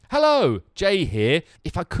Hello, Jay here.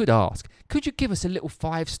 If I could ask, could you give us a little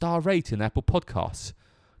 5-star rating on Apple Podcasts?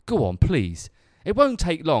 Go on, please. It won't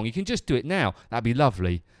take long. You can just do it now. That'd be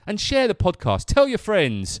lovely. And share the podcast. Tell your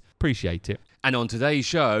friends. Appreciate it. And on today's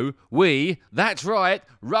show, that's right,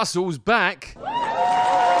 Russell's back.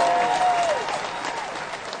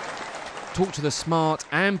 Talk to the smart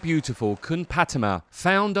and beautiful Kun Patama,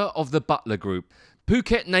 founder of the Butler Group.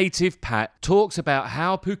 Phuket native Pat talks about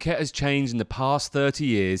how Phuket has changed in the past 30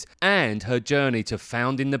 years and her journey to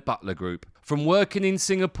founding the Butler Group. From working in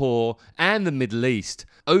Singapore and the Middle East,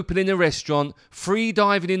 opening a restaurant, free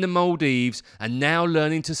diving in the Maldives, and now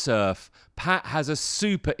learning to surf, Pat has a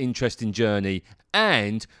super interesting journey,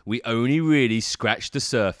 and we only really scratched the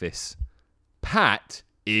surface. Pat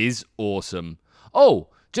is awesome. Oh,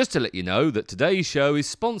 just to let you know that today's show is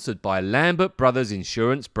sponsored by Lambert Brothers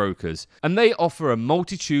Insurance Brokers, and they offer a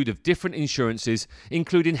multitude of different insurances,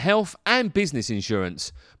 including health and business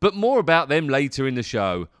insurance. But more about them later in the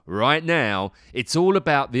show. Right now, it's all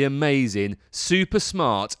about the amazing, super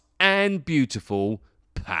smart and beautiful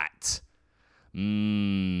Pat.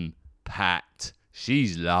 Pat.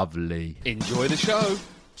 She's lovely. Enjoy the show.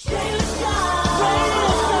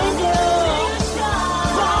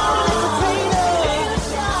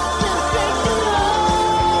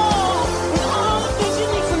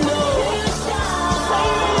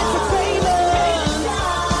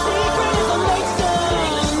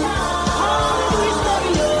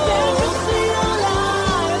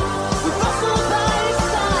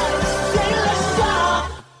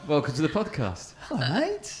 Welcome to the podcast. Hello,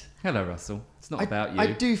 mate. Hello, Russell. It's not about you. I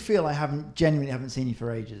do feel genuinely haven't seen you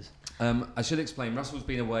for ages. I should explain. Russell's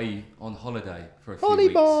been away on holiday for a few Holly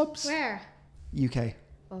weeks. Bobs. Where? UK.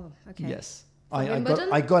 Oh, okay. Yes. Wimbledon?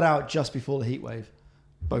 I got out just before the heat wave.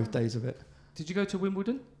 Both days of it. Did you go to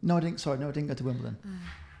Wimbledon? No, I didn't. Sorry, no, I didn't go to Wimbledon.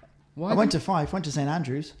 Why I went to St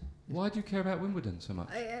Andrews. Why do you care about Wimbledon so much?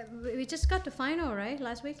 We just got the final, right,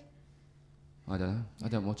 last week? I don't know. I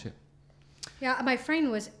don't watch it. Yeah, my friend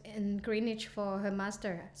was in Greenwich for her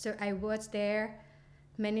master, so I was there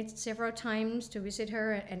several times to visit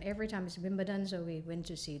her, and every time it's Wimbledon, so we went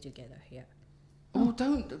to see together. Yeah. Oh,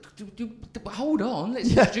 hold on. Let's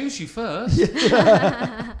introduce you first.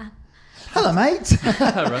 Hello, mate.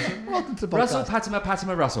 Hello, Russell. Welcome to the Russell podcast.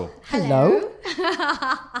 Patama Russell. Hello.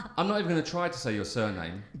 I'm not even going to try to say your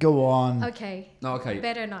surname. Go on. Okay. No, okay.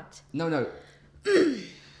 Better not. No.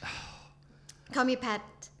 Call me Pat.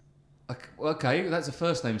 Okay, that's a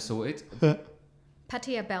first name sorted.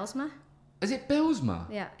 Patia Belsma. Is it Belsma?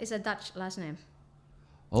 Yeah, it's a Dutch last name.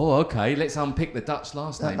 Oh, okay. Let's unpick the Dutch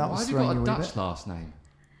last name. That Why was have you got throwing a you a wee Dutch bit. last name?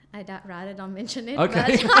 I'd rather not mention it.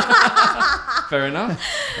 Okay. Fair enough.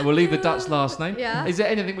 And we'll leave the Dutch last name. Yeah. Is there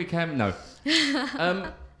anything we can... No.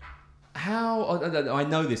 I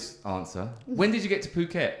know this answer. When did you get to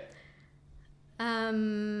Phuket?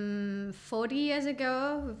 40 years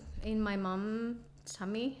ago, in my mom's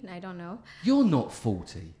tummy. I don't know. You're not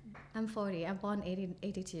 40. I'm 40. I'm born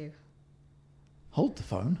 82. Hold the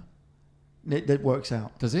phone. That works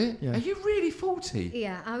out. Does it? Yeah. Are you really 40?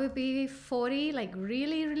 Yeah, I will be 40, like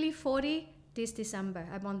really, really 40 this December.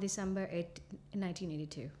 I'm born December 8,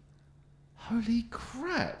 1982. Holy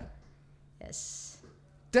crap. Yes.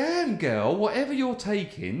 Damn, girl, whatever you're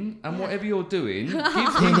taking and whatever you're doing, give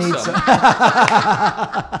He me needs some.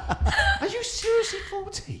 Are you seriously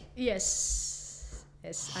 40? Yes.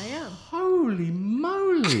 Yes, I am. Holy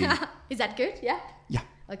moly. Is that good? Yeah? Yeah.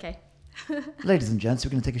 Okay. Ladies and gents,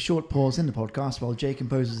 we're going to take a short pause in the podcast while Jay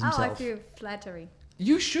composes Oh, I himself. feel flattering.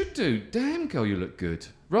 You should do. Damn, girl, you look good.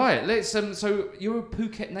 Right, let's. So you're a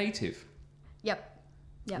Phuket native. Yep.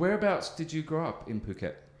 Yep. Whereabouts did you grow up in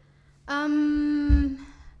Phuket?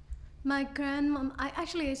 My grandmom.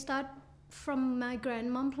 I start from my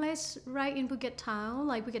grandmom place right in Phuket town,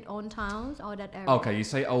 like Phuket Old Town, all that area. Okay, you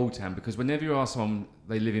say Old Town because whenever you ask someone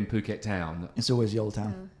they live in Phuket Town, It's always the old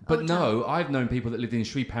town. but Old no, Town. I've known people that lived in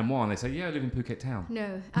Sri Panwan. They say, yeah, I live in Phuket Town.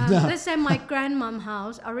 No. Let's say my grandmom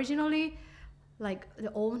house originally, like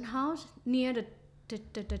the old house near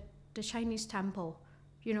the Chinese temple,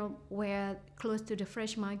 you know, where close to the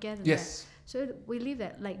fresh market. And Yes. that. So we live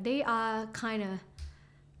there. Like they are kind of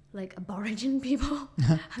like Aborigine people.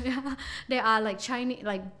 Yeah. They are like Chinese,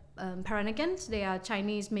 like Peranagans. They are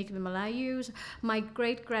Chinese mixed with Malayus. My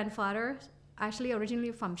great grandfather actually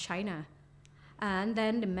originally from China, and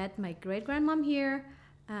then they met my great grandmom here,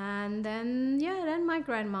 and then then my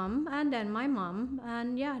grandmom, and then my mom,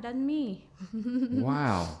 and then me.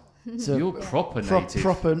 Wow. So You're proper native.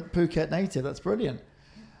 proper Phuket native. That's brilliant.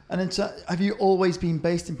 And then, so have you always been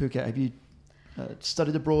based in Phuket? Have you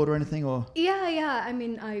studied abroad or anything, or? Yeah. I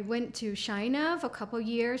mean, I went to China for a couple of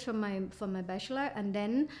years for my bachelor, and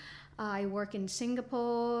then I worked in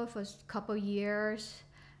Singapore for a couple of years.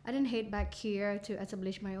 I then head back here to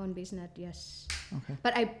establish my own business. Yes. Okay.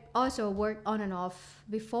 But I also worked on and off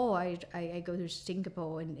before I go to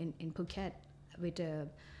Singapore in Phuket with a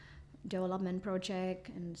development project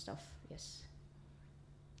and stuff. Yes.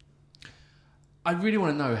 I really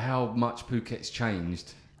want to know how much Phuket's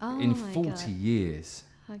changed in my 40 God. years.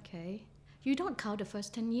 Okay. You don't count the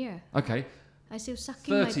first 10 years. Okay, I still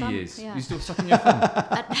sucking my 30 thumb. years. Yeah. You're still sucking your thumb.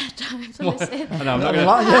 At that time. So listen. I know, I'm not Yeah,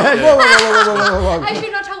 going whoa. I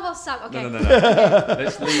should not talk about suck. Okay. No.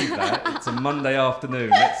 Let's leave that. It's a Monday afternoon.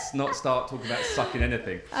 Let's not start talking about sucking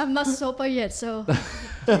anything. I'm not sober yet, so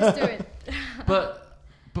let's do it. But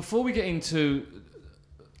before we get into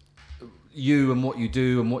you and what you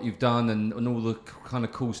do and what you've done and all the kind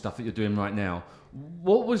of cool stuff that you're doing right now,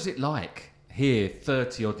 what was it like here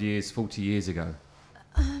 30 odd years, 40 years ago?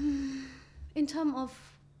 In terms of,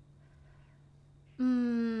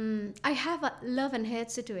 I have a love and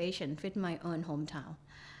hate situation with my own hometown.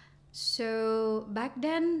 So back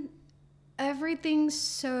then, everything's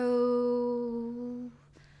so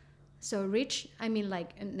rich. I mean,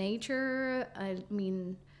 like nature. I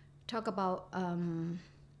mean, talk about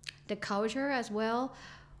the culture as well.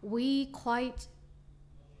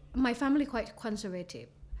 My family quite conservative.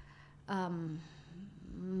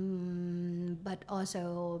 But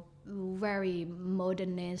also very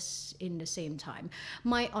modernist in the same time.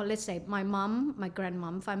 Let's say my mom, my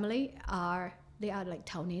grandmom family they are like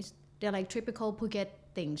Townies. They're like typical Phuket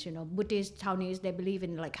things, you know, Buddhist Townies. They believe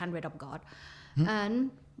in like 100 of God.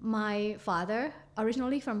 And my father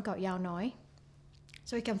originally from Khao Yao Noi,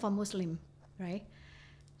 so he came from Muslim, right?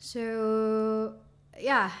 So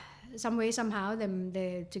yeah, some way somehow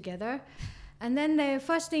they're together. And then the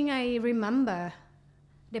first thing I remember,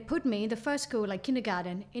 they put me in the first school, like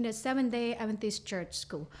kindergarten, in a Seventh-day Adventist church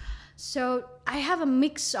school. So I have a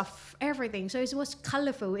mix of everything. So it was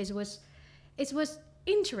colorful. It was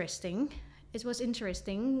interesting. It was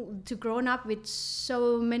interesting to grow up with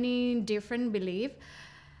so many different beliefs.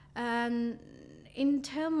 And in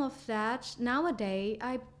terms of that, nowadays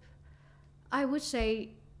I would say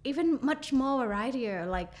even much more variety.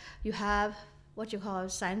 Like you have what you call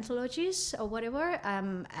Scientologists or whatever,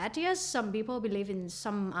 atheists. Some people believe in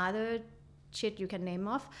some other shit you can name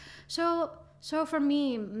off. So for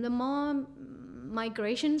me, the more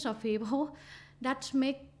migrations of people, that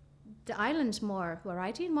make the islands more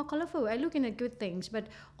variety and more colorful. I look in at good things, but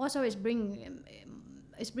also it's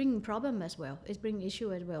bringing problem as well. It's bringing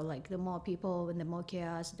issue as well. Like the more people and the more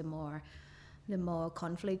chaos, the more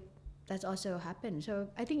conflict that also happens. So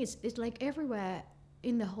I think it's like everywhere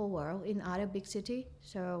in the whole world, in other big city.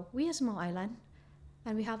 So we are a small island,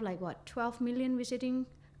 and we have like 12 million visiting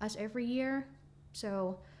us every year.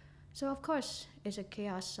 So of course it's a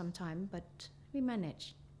chaos sometimes, but we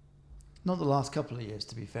manage. Not the last couple of years,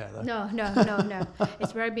 to be fair, though. No.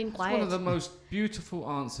 It's very been quiet. It's one of the most beautiful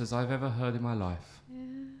answers I've ever heard in my life. Yeah.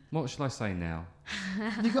 What shall I say now?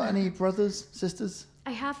 Have you got any brothers, sisters?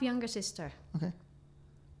 I have younger sister. Okay.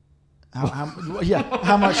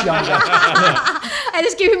 How much younger? I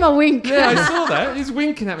just give him a wink. Yeah, I saw that. He's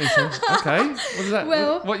winking at me. So, okay. What is that?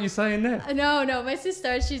 Well- what are you saying there? No, my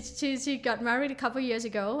sister, she got married a couple years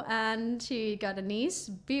ago, and she got a niece,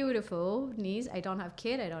 beautiful niece. I don't have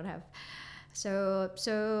kid. I don't have. So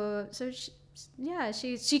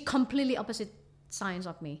she completely opposite signs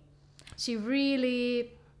of me. She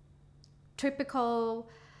really typical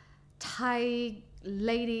Thai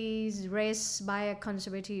ladies raised by a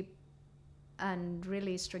conservative and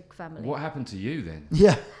really strict family. What happened to you then?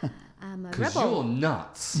 Yeah. I'm a Because you're rebel.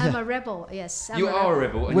 nuts. I'm a rebel. Yes. I'm You are a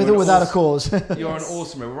rebel. and With you're or an without a awesome- cause. You're Yes. an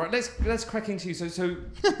awesome rebel. Right, let's crack into you. So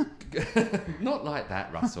not like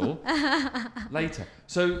that, Russell. Later.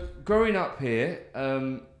 So growing up here,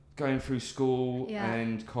 going through school Yeah.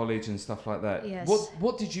 and college and stuff like that. Yes.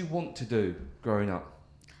 What did you want to do growing up?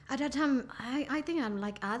 At that time, I think I'm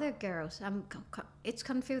like other girls. It's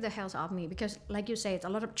confused the hell out of me because, like you say, it's a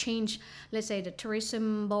lot of change. Let's say the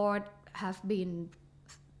tourism board have been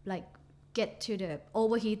like get to the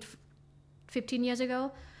overheat 15 years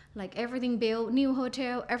ago, like everything built, new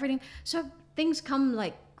hotel, everything. So things come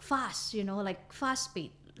like fast, like fast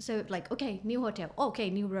speed. So like, okay, new hotel, okay,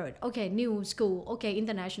 new road, okay, new school, okay,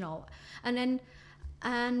 international,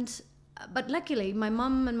 but luckily, my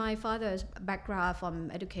mom and my father's background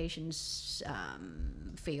from education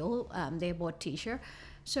field, they both teacher.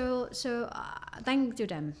 So thanks to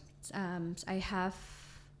them,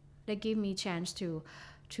 they give me chance to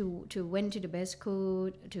to went to the best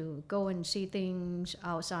school, to go and see things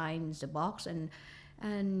outside the box, and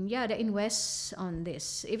yeah, they invest on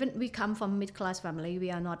this. Even we come from mid-class family, we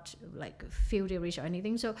are not like filthy rich or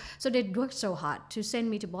anything. So they work so hard to send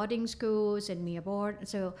me to boarding school, send me abroad.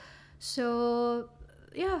 So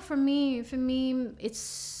yeah, for me,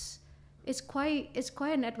 it's quite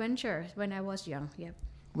an adventure when I was young. Yeah.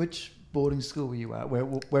 Which boarding school were you at?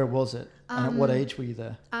 Where was it? And at what age were you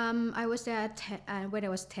there? I was there when I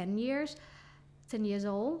was 10 years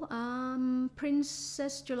old.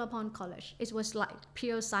 Princess Julapon College. It was like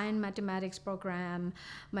pure science mathematics program.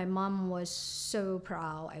 My mom was so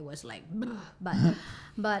proud. I was like,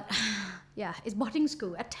 but yeah, it's boarding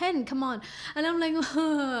school at 10. Come on, and I'm like,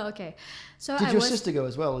 okay. So Did your sister go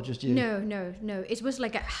as well, or just you? No. It was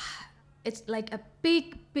like it's like a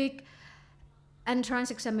big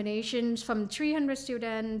entrance examinations from 300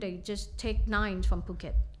 students. They just take 9 from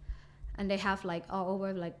Phuket, and they have like all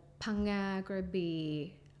over like Phang Nga,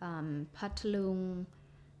 Krabi, Phatthalung,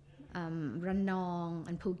 Ranong,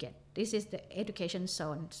 and Phuket. This is the education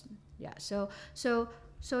zones. Yeah. So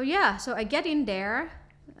I get in there,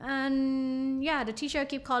 and yeah, the teacher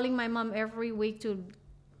keep calling my mom every week to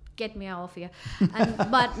get me out of here.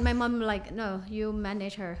 But my mom like, no, you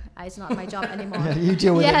manage her. It's not my job anymore. Yeah, you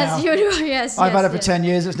deal with it now. Yes, you do. Yes. I've had it for 10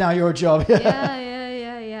 years. It's now your job.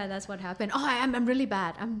 Yeah. That's what happened. Oh, I'm really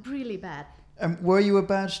bad. Were you a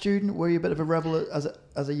bad student? Were you a bit of a rebel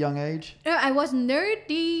as a young age? No, I was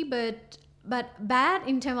nerdy, but bad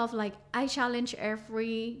in terms of like I challenge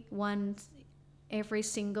every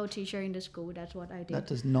single teacher in the school. That's what I did. That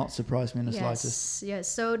does not surprise me in the slightest. Yes.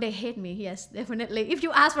 So they hate me. Yes, definitely. If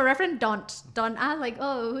you ask for reference, don't ask like,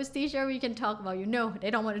 oh, who's teacher? We can talk about you. No,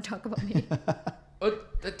 they don't want to talk about me.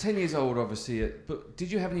 At 10 years old, obviously, but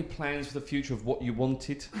did you have any plans for the future of what you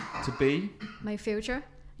wanted to be? My future?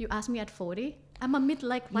 You asked me at 40? I'm a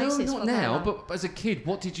midlife crisis. No, not now, but as a kid,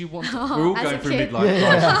 what did you want? Oh, we're all going through midlife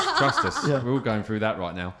crisis. Trust us. Yeah. We're all going through that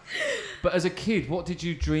right now. But as a kid, what did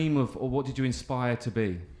you dream of, or what did you inspire to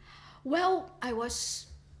be? Well, I was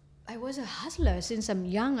a hustler since I'm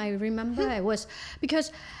young. I remember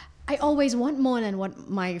because I always want more than what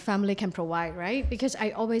my family can provide, right? Because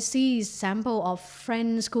I always see sample of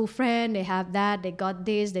friends, school friend, they have that, they got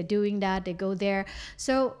this, they're doing that, they go there.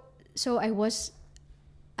 So I was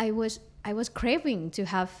craving to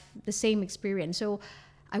have the same experience. So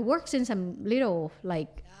I worked since I'm little,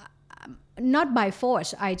 like not by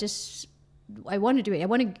force. I want to do it. I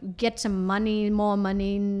want to get some money, more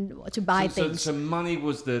money to buy things. So money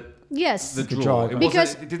was the driver. draw.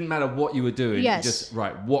 Because it didn't matter what you were doing. Yes. Just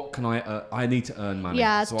right. What can I need to earn money.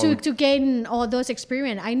 Yeah, So to gain all those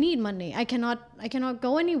experience, I need money. I cannot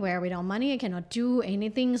go anywhere without money. I cannot do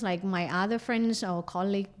anything like my other friends or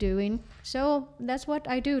colleagues doing. So that's what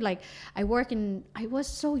I do. Like I was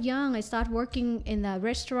so young. I started working in a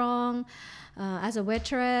restaurant as a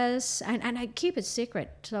waitress, and I keep it secret.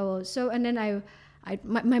 So and then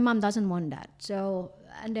my mom doesn't want that. So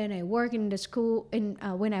and then I work in the school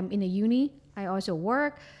when I'm in a uni. I also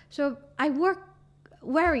work. So I work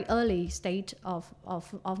very early stage of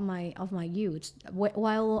my youth,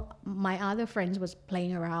 while my other friends was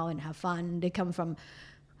playing around and have fun. They come from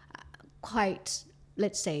quite,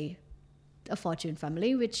 let's say, a fortune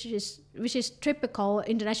family, which is typical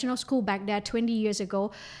international school back there 20 years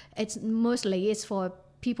ago. It's for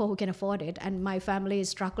people who can afford it, and my family is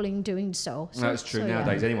struggling doing so. That's true.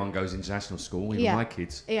 Nowadays, anyone goes international school, even my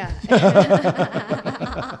kids. Yeah.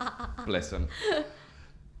 Bless them.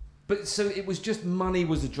 But so it was just money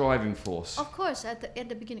was the driving force. Of course, at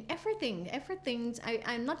the beginning, everything.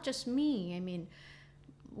 I'm not just me. I mean,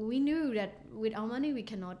 we knew that with our money we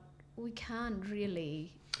can't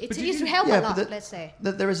really. It's help a lot. Let's say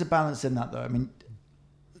there is a balance in that, though. I mean,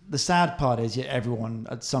 the sad part is, everyone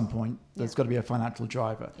at some point there's got to be a financial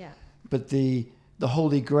driver. Yeah. But the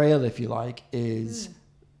holy grail, if you like, is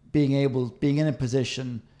being in a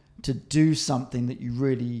position to do something that you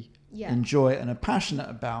really enjoy and are passionate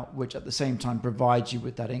about, which at the same time provides you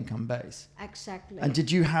with that income base. Exactly. And did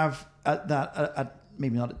you have at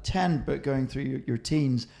maybe not at 10, but going through your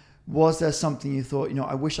teens, was there something you thought,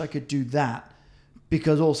 I wish I could do that,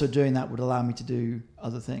 because also doing that would allow me to do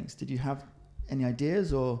other things? Did you have any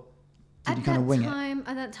ideas, or did you kind of wing it?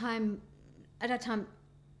 At that time,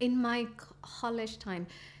 in my college time,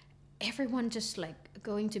 everyone just like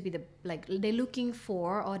going to be they're looking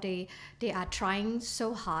for, or they are trying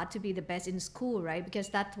so hard to be the best in school, right? Because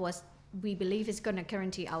that was, we believe, is going to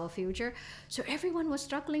guarantee our future. So everyone was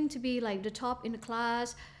struggling to be like the top in the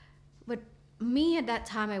class. But me at that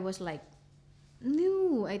time, I was like,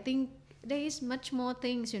 no, I think there is much more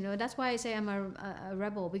things, That's why I say I'm a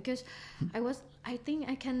rebel, because I think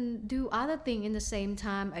I can do other things in the same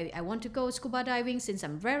time. I want to go scuba diving since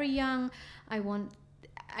I'm very young.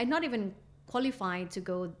 I'm not even qualified to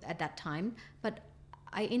go at that time, but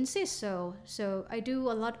I insist. So I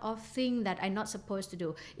do a lot of things that I'm not supposed to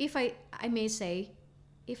do. If I may say,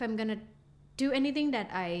 if I'm gonna do anything that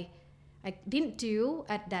I didn't do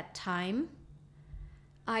at that time,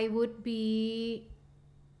 I would be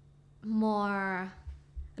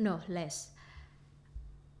less.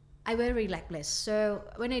 I very reckless. So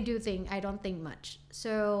when I do things, I don't think much.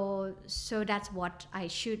 So that's what I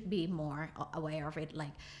should be more aware of it,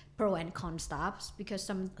 like pro and con stuff, because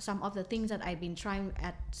some of the things that I've been trying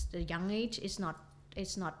at the young age it's not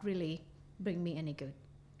really bring me any good.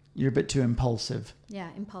 You're a bit too impulsive. Yeah,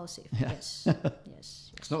 impulsive. Yeah. Yes.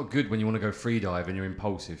 Yes. It's not good when you want to go free dive and you're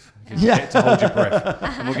impulsive. You Yeah. get to hold your breath.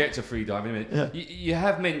 And we'll get to free diving in a minute. You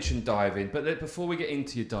have mentioned diving, but before we get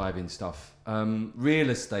into your diving stuff, real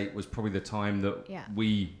estate was probably the time that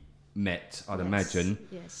we met, I'd imagine,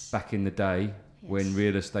 back in the day when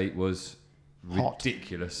real estate was Hot.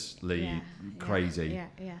 ridiculously crazy,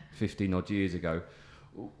 Yeah. 15 odd years ago.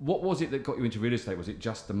 What was it that got you into real estate? Was it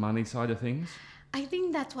just the money side of things? I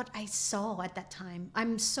think that's what I saw at that time.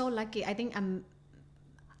 I'm so lucky. I think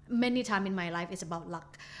many times in my life it's about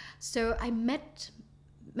luck. So I met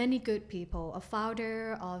many good people, a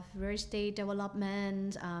founder of real estate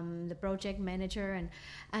development, the project manager,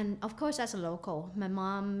 and of course as a local, my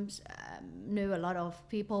mom knew a lot of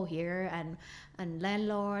people here and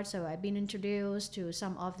landlords. So I've been introduced to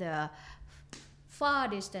some of the far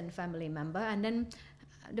distant family member, and then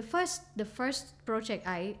the first project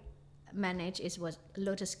I managed was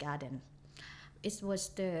Lotus Garden. It was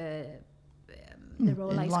the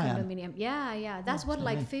Rolex condominium. Yeah. That's what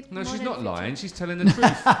like 50. No, she's not lying. She's telling the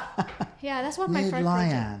truth. Yeah, that's what my first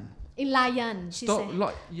project. In Layan, she Stop.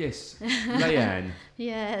 said. Yes, Layan.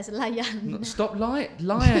 Yes, Layan. Stop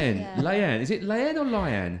Layan. Yeah. Layan. Is it Layan or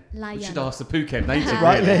Lion? Lion. We should ask the Phuket native.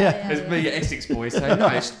 Right, really. yeah. There's me, your Essex boy, saying no,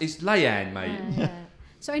 it's Layan, mate. Yeah.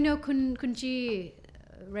 So I know Kunji,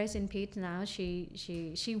 rest in peace now. She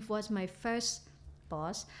was my first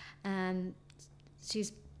boss, and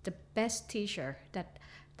she's the best teacher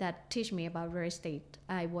that teach me about real estate.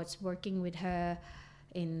 I was working with her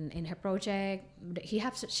in her project.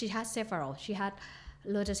 She has several. She had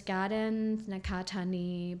Lotus Garden,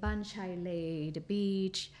 Nakatani, Ban Chai Le, the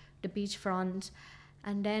beachfront,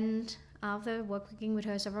 and then after working with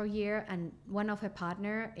her several years, and one of her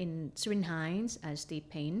partner in Swin Hines, Steve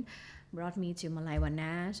Payne, brought me to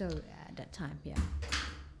Malaiwana. So at that time,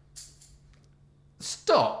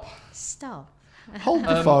 Stop. Hold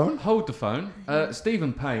the phone. Hold the phone.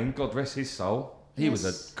 Stephen Payne, God rest his soul. He was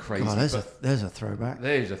a crazy. God, there's a throwback.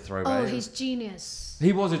 There's a throwback. Oh, he's genius.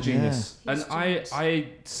 He was a genius, Yeah. and I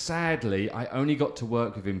sadly I only got to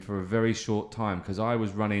work with him for a very short time because I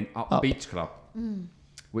was running Up Beach Club,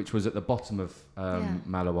 which was at the bottom of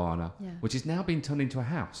Malawana, which has now been turned into a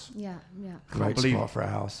house. Yeah. Great spot for a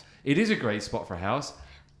house. It is a great spot for a house.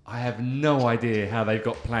 I have no idea how they've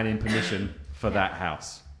got planning permission for that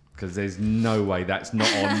house, because there's no way that's not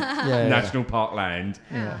on National Park land.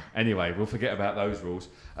 Yeah. Anyway, we'll forget about those rules.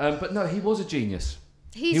 But no, he was a genius.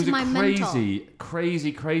 He was my a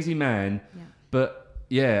crazy man. Yeah. But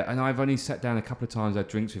yeah, and I've only sat down a couple of times, had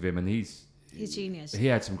drinks with him, and He's genius. he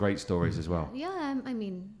had some great stories as well. Yeah, I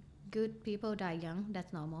mean, good people die young.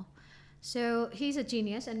 That's normal. So he's a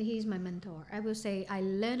genius, and he's my mentor. I will say I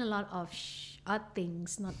learned a lot of odd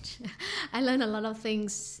things. I learned a lot of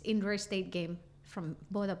things in real estate game from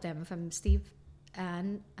both of them, from Steve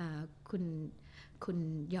and Kun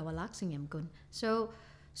Yawalak Singyam Kun. So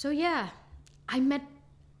yeah, I met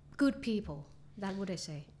good people. That would I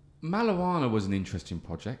say. Malawana was an interesting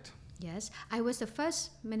project. Yes, I was the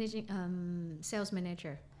first sales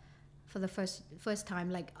manager for the first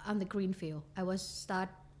time, like on the greenfield. I was start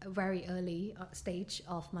very early stage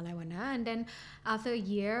of Malaiwana, and then after a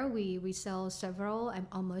year we sell several. I'm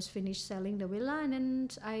almost finished selling the villa, and then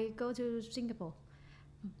I go to Singapore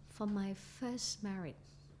for my first marriage.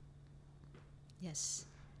 Yes.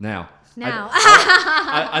 Now.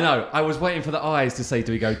 I know. I was waiting for the eyes to say,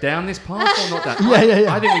 do we go down this path or not down?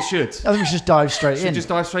 Yeah. I think we should. I think we should just dive straight in. Should just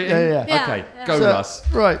dive straight in? Yeah. Okay, Yeah. go So,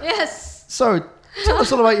 Russ. Right. Yes. So, tell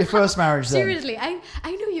us all about your first marriage then. Seriously, I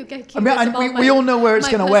know you get curious. I mean, about we all know where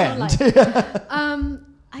it's my going to personal end. life.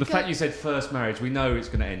 The fact you said first marriage, we know it's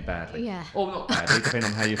going to end badly. Yeah. Or not badly, depending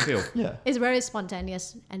on how you feel. Yeah. It's very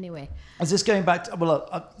spontaneous anyway. Is this going back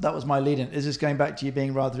to, that was my lead-in. Is this going back to you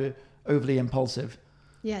being rather overly impulsive?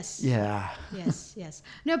 Yes. Yeah. Yes.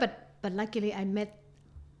 No, but luckily I met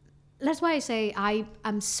that's why I say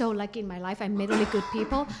I'm so lucky in my life. I met really good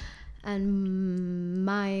people, and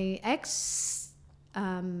my ex,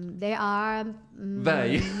 they are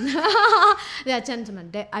They. they are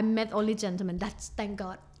gentlemen. I met only gentlemen. That's thank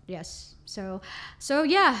God. Yes. So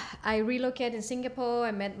yeah, I relocated in Singapore.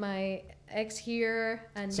 I met my ex here,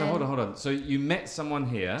 and So then, hold on. So you met someone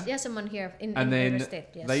here, yeah, someone here in and then River State.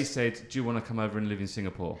 Yes. they said, "Do you want to come over and live in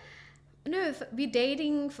Singapore?" No, we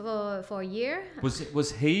dating for a year.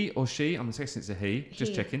 Was he or she? I'm guessing it's a he.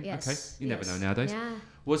 Just He, checking. yes, Okay, you never yes. know nowadays. Yeah.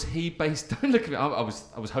 Was he based? Don't look at me. I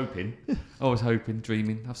was hoping. I was hoping,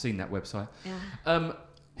 dreaming. I've seen that website. Yeah.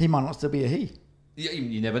 He might not still be a he.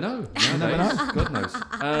 You never know. You never Nowadays, God knows.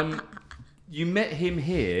 You met him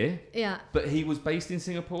here, Yeah. but he was based in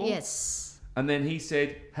Singapore. Yes. And then he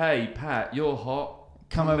said, "Hey, Pat, you're hot.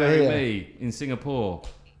 Come over marry here." me in Singapore."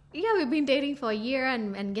 Yeah, we've been dating for a year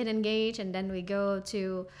and get engaged, and then we go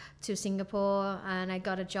to Singapore, and I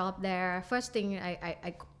got a job there. First thing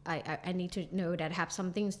I need to know that I have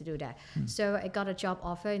some things to do there. So I got a job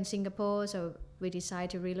offer in Singapore, so we decided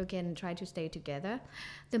to relocate and try to stay together.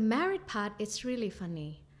 The married part, it's really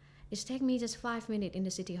funny. It's taken me just 5 minutes in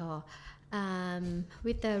the city hall,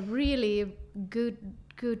 with a really good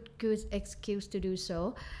excuse to do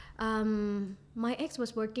so. My ex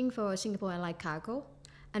was working for Singapore Airlines Cargo,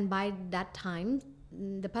 and by that time,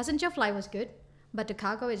 the passenger flight was good, but the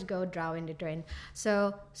cargo is go drown in the drain.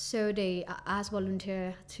 So they asked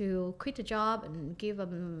volunteer to quit the job and give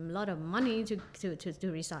them a lot of money to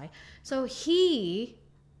resign. So he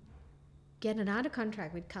get another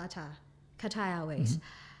contract with Qatar Airways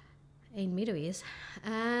in Middle East,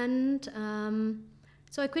 and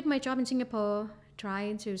so I quit my job in Singapore,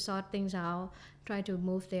 trying to sort things out, try to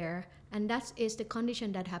move there, and that is the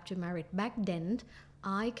condition that I have to marry. Back then,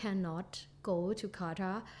 I cannot go to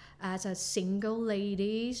Qatar as a single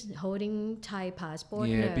lady holding Thai passport.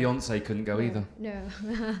 Yeah, No. Beyonce couldn't go either. No.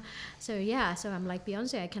 So I'm like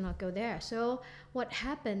Beyonce, I cannot go there. So what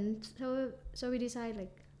happened? So we decided like,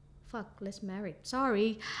 fuck, let's marry.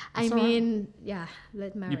 Sorry, That's I all right. mean, yeah,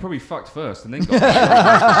 let's marry. You probably fucked first and then got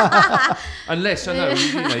married. Unless, I know,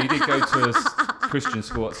 you did go to a Christian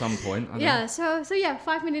school at some point. I know. Yeah, so yeah,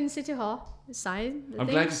 5 minutes in City Hall, sign. I'm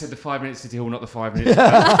glad you said the 5 minutes City Hall, not the 5 minutes.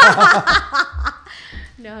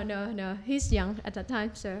 No, he's young at that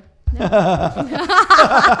time, so. No.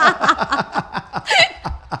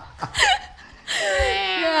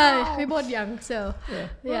 Yeah, we both young, so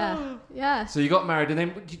yeah. So you got married and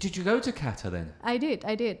then, did you go to Qatar then? I did.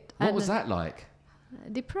 What And, was that like?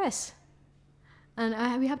 Depressed,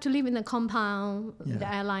 and we have to live in a compound, Yeah.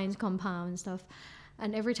 the airlines compound and stuff.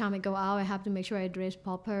 And every time I go out, I have to make sure I dress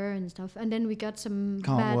proper and stuff. And then we got some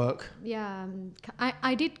Can't bad, work. Yeah,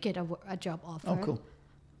 I did get a job offer. Oh, cool.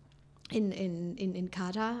 In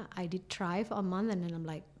Qatar. I did try for a month, and then I'm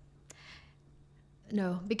like,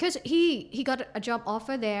 no, because he got a job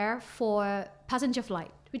offer there for passenger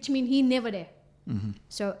flight, which means he never there.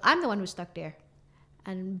 So I'm the one who's stuck there,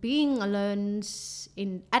 and being alone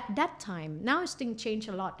at that time. Now things change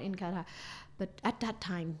a lot in Qatar, but at that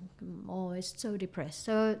time, it's so depressed.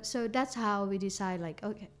 So that's how we decide. Like,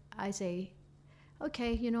 okay, I say,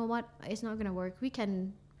 okay, you know what? It's not gonna work.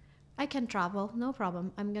 I can travel, no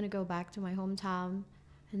problem. I'm gonna go back to my hometown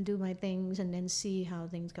and do my things, and then see how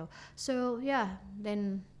things go. So yeah,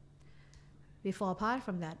 then we fall apart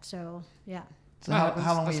from that. So yeah. So Oh,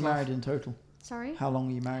 how long were that's you life. married in total? Sorry. How long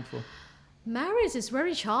were you married for? Marriage is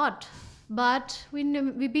very short, but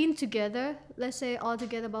we've been together. Let's say all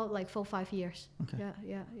together about like 4 or 5 years. Okay.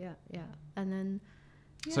 Yeah. And then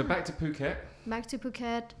So back to Phuket. back to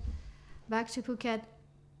Phuket.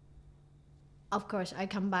 Of course, I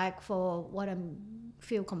come back for what I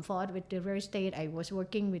feel comfort with the real estate. I was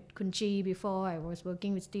working with Kunchi before. I was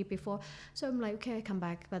working with Steve before. So I'm like, okay, I come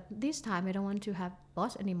back. But this time, I don't want to have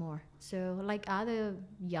boss anymore. So like other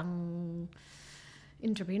young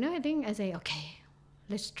entrepreneur, I think I say, okay,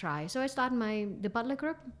 let's try. So I started the Butler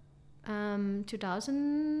Group,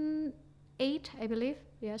 2008, I believe.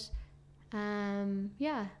 Yes.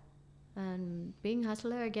 Yeah. And being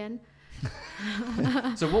hustler again.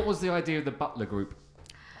 So what was the idea of the Butler Group?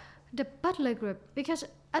 The Butler Group, because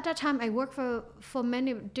at that time I worked for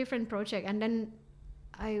many different projects, and then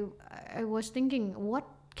I was thinking, what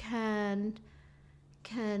can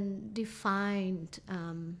define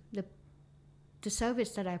the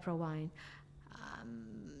service that I provide.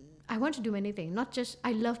 I want to do anything, not just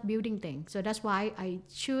I love building things. So that's why I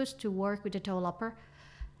choose to work with the developer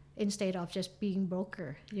instead of just being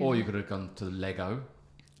broker. Or you could have gone to Lego.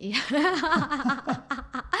 Yeah.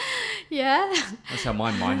 Yeah. That's how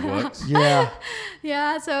my mind works. Yeah.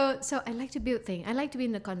 Yeah, so I like to build things. I like to be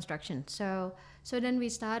in the construction. So So then we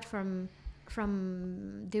start from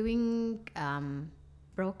doing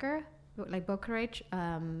brokerage,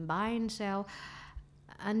 buy and sell,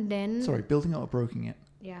 and then Sorry, building it or broking it?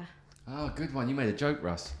 yeah. Oh, good one. You made a joke,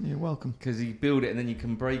 Russ. You're welcome. Because you build it and then you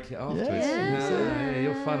can break it afterwards. Yes. Yeah,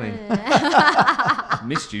 you're funny.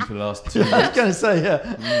 Missed you for the last 2 I was years. going to say,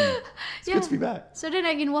 yeah. It's Yeah. good to be back. So then I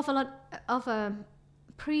involve a lot of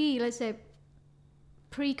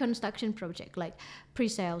pre-construction project, like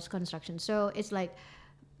pre-sales construction. So it's like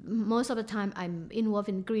most of the time I'm involved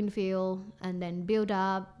in greenfield and then build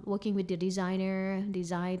up, working with the designer,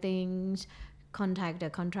 design things, contact the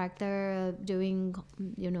contractor, doing,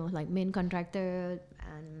 like main contractor.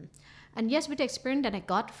 And yes, with the experience that I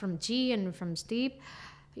got from G and from Steve,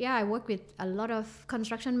 yeah, I work with a lot of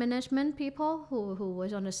construction management people who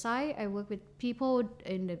was on the site. I work with people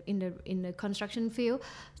in the construction field.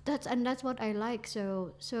 That's what I like.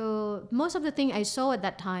 So most of the thing I saw at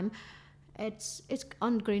that time, it's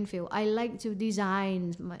on greenfield. I like to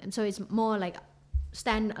design, so it's more like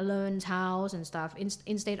stand-alone house and stuff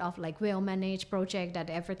instead of like well-managed project that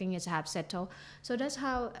everything is have settled. So that's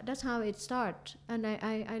how it starts, and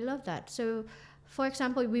I love that. So, for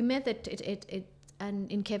example, we met it and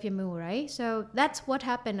in Cape Yamu, right? So that's what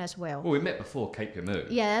happened as well. Well, we met before Cape Yamu.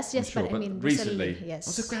 Yes, I'm sure, but I mean recently.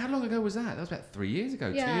 yes. How long ago was that? That was about 3 years ago,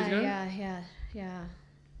 2 years ago?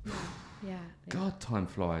 Yeah. God, time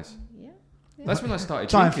flies. Yeah. That's when I started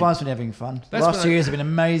Time drinking. flies when you're having fun. The That's last when 2 I- years have been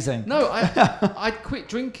amazing. No, I'd quit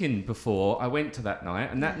drinking before I went to that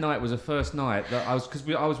night, and that night was the first night that I was, because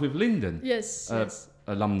I was with Lyndon, Yes.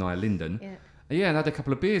 alumni Lyndon. Yeah. Yeah, and I had a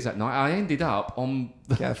couple of beers that night. I ended up on.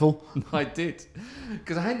 Careful. I did,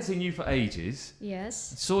 because I hadn't seen you for ages.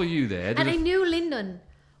 Yes. Saw you there. And I knew Lyndon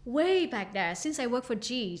way back there since I worked for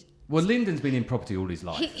G. Well, Lyndon's been in property all his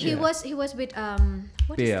life. He was with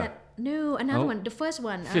what is Beer. that? No, another Oh. one. The first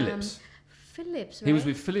one. Phillips. Phillips. Right? He was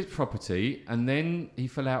with Phillips Property, and then he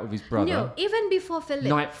fell out with his brother. No, even before Phillips.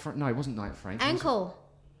 No, it wasn't Knight Frank. Ankle.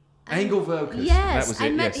 Angle Vocus. Yes, that was I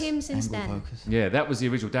it, met yes. him since Angle then. focus. Yeah, that was the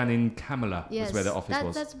original. Down in Camilla Yes, was where the office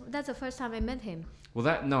was. That's the first time I met him. Well,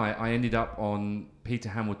 that night I ended up on Peter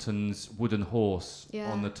Hamilton's wooden horse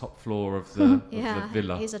Yeah. on the top floor of the, Yeah, of the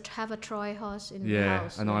villa. have a Troy horse in the Yeah,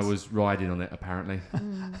 house. and I yes. was riding on it apparently.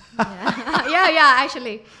 yeah,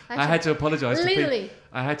 actually. I had to apologise to Peter. Literally.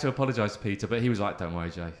 I had to apologise to Peter, but he was like, "Don't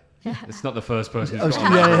worry, Jay. It's not the first person Oh, who's yeah,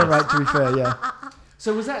 got on yeah, right, to be fair, yeah.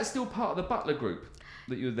 So was that still part of the Butler Group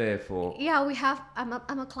that you were there for? Yeah,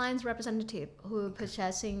 I'm a client's representative who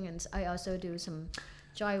purchasing, and I also do some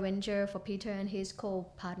joint venture for Peter and his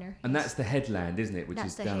co-partner. And that's the headland, isn't it? Which That's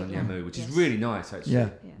is the down on headland, Yamu, which yes. is really nice actually. Yeah.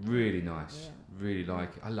 Yeah. Really nice. Yeah. Really like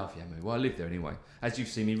it. I love Yamu. Well, I live there anyway. As you've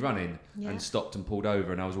seen me running Yeah. and stopped and pulled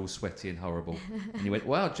over, and I was all sweaty and horrible. And you went,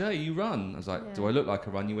 "Wow, Jay, you run." I was like, Yeah. "Do I look like a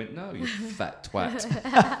run?" You went, "No, you fat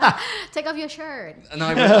twat." Take off your shirt. And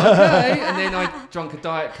I went, "Okay." And then I drank a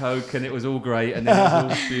Diet Coke, and it was all great. And then it was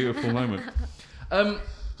all a beautiful moment.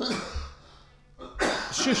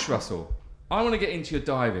 Shush, Russell. I want to get into your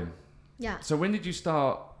diving. Yeah. So when did you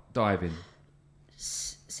start diving?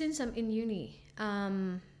 Since I'm in uni,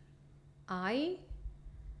 I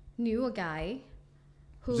knew a guy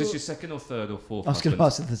who. Was this your second or third or fourth? I was going to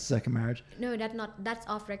husband? ask if this is the second marriage. No, that's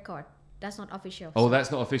off record. That's not official. Oh,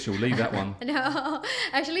 that's not official. Leave that one. No,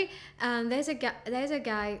 actually, there's a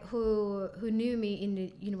guy who knew me in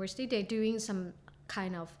the university. They're doing some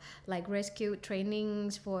kind of like rescue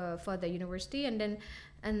trainings for the university, and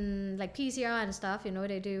like PCR and stuff,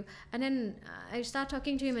 they do. And then I start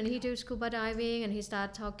talking to him, and he do scuba diving, and he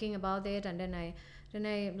start talking about it, and then I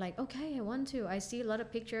like, okay, I want to. I see a lot of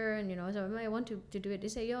picture, and so I want to do it. They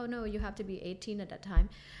say, "Oh no, you have to be 18 at that time."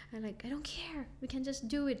 I'm like, I don't care. We can just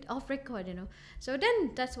do it off record, So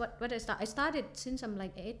then that's what I started. I started since I'm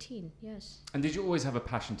like 18. Yes. And did you always have a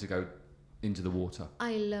passion to go into the water?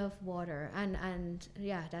 I love water, and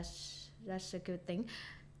yeah, that's a good thing.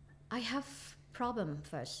 I have problem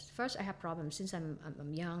first. First, I have problems since I'm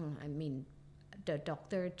young. I mean, the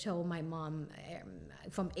doctor told my mom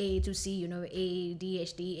from A to C,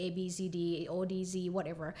 ADHD, ABCD, ODZ,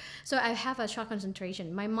 whatever. So I have a short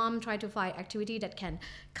concentration. My mom tried to find activity that can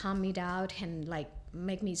calm me down and like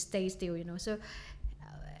make me stay still, So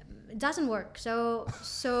it doesn't work. So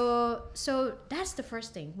that's the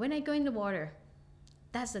first thing. When I go in the water,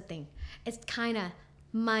 that's the thing. It's kind of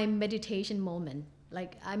my meditation moment.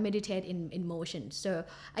 Like I meditate in motion, so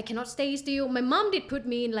I cannot stay still. My mom did put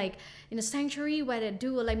me in a sanctuary where they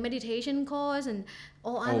do like meditation course and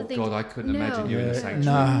all other Oh things. God, I couldn't imagine you in a Yeah,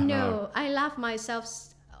 sanctuary. no. No, I laugh myself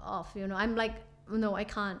off. I'm like, no, I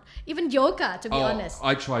can't. Even yoga, to be honest.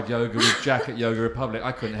 I tried yoga with Jack at Yoga Republic.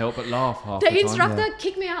 I couldn't help but laugh half the The time. instructor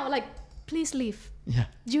kicked me out. Like, please leave. Yeah.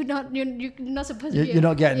 You're not supposed to You- be. you're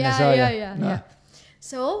not getting yeah, this, are yeah, you? yeah, No. yeah.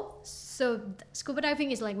 So scuba diving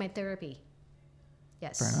is like my therapy.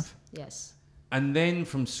 Yes. Fair enough. Yes. And then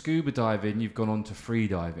from scuba diving, you've gone on to free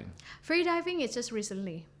diving. Free diving is just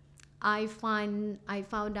recently. I found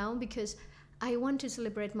out because I want to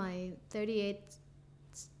celebrate my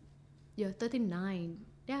 39.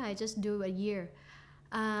 Yeah, I just do a year.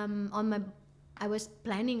 I was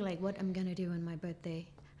planning like what I'm gonna do on my birthday,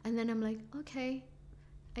 and then I'm like, okay,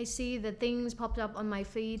 I see the things popped up on my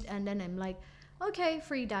feed, and then I'm like, okay,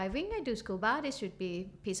 free diving. I do scuba. This should be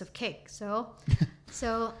a piece of cake.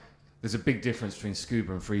 So There's a big difference between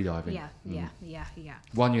scuba and free diving. yeah.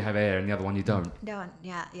 One you have air and the other one you don't. Done.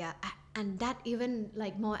 Yeah. And that even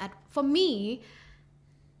like more for me,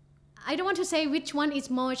 I don't want to say which one is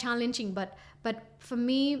more challenging, but for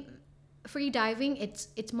me, free diving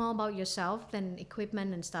it's more about yourself than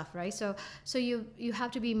equipment and stuff, right? So you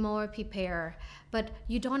have to be more prepared, but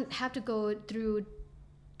you don't have to go through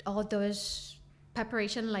all those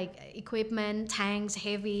preparation like equipment, tanks,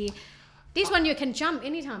 heavy. This one you can jump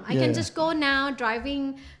anytime. I can just go now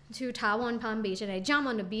driving to Taiwan Palm Beach and I jump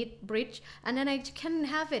on the bridge and then I can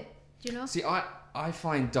have it, you know? See, I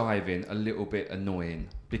find diving a little bit annoying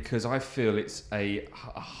because I feel it's a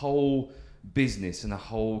whole business and a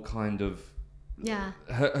whole kind of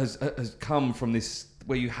has come from this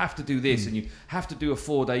where you have to do this and you have to do a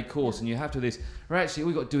 4-day course and you have to do this. Where actually all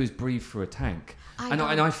you got to do is breathe through a tank. And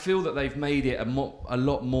I feel that they've made it a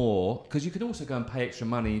lot more because you can also go and pay extra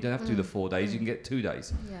money. You don't have to do the 4 days. You can get 2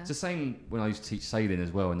 days. Yeah. It's the same when I used to teach sailing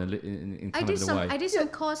as well in kind of the way. I did some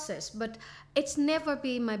courses, but it's never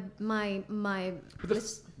been my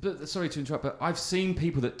But sorry to interrupt, but I've seen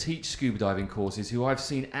people that teach scuba diving courses who I've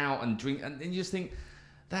seen out and drink, and then you just think,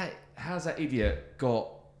 how's that idiot got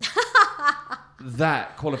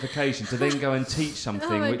that qualification to then go and teach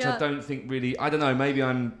something, which God. I don't think really. I don't know. Maybe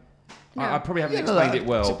I probably haven't Yeah, explained it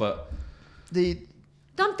well, but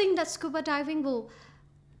don't think that scuba diving will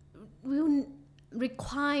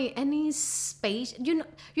require any space. You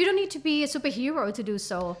don't need to be a superhero to do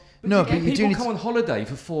so. No, but you do people need come on holiday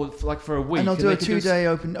for a week, and they'll do they a could just- 2-day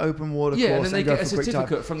open water Yeah, course. and then they go get a for quick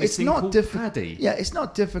certificate dive. from this It's thing not called difficult. PADI. Yeah, it's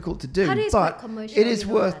not difficult to do, PADI is but quite commercial, it is you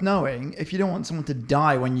know worth that. knowing if you don't want someone to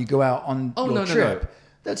die when you go out on your no, trip. no.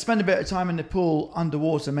 Let's spend a bit of time in the pool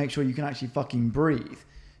underwater, make sure you can actually fucking breathe.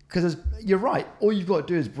 Because you're right, all you've got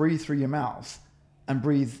to do is breathe through your mouth and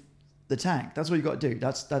breathe the tank. That's what you've got to do.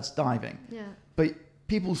 That's diving. Yeah. But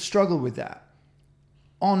people struggle with that.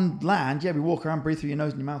 On land, we walk around, breathe through your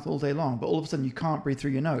nose and your mouth all day long, but all of a sudden you can't breathe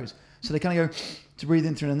through your nose. So they kind of go to breathe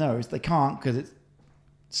in through the nose. They can't because it's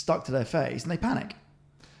stuck to their face and they panic.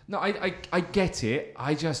 No, I get it.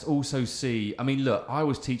 I just also see. I mean, look, I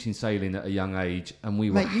was teaching sailing at a young age, and we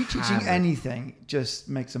were. Mate, you teaching hammered. anything just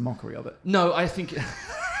makes a mockery of it. No, I think.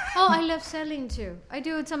 Oh, I love sailing too. I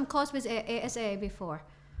do some course with ASA before,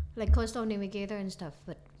 like coastal navigator and stuff.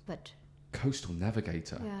 But Coastal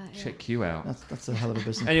Navigator. Yeah. Check you out. That's a hell of a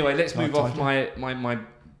business. Anyway, let's Hard move off title. my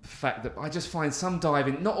fact that I just find some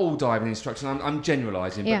diving, not all diving instruction, I'm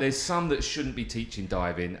generalising, Yeah. but there's some that shouldn't be teaching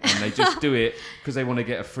diving and they just do it because they want to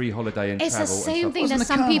get a free holiday and it's the travel. same and thing Wasn't that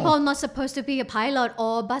the some colonel- people are not supposed to be a pilot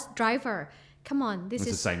or bus driver. Come on, this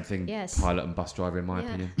It's the is same thing, Yes. pilot and bus driver in my Yeah.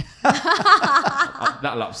 opinion.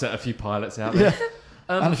 That'll upset a few pilots out there.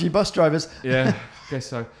 And a few bus drivers. Yeah, guess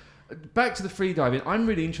so. Back to the free diving. I'm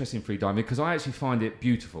really interested in free diving because I actually find it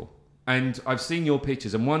beautiful. And I've seen your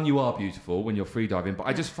pictures, and one, you are beautiful when you're free diving, but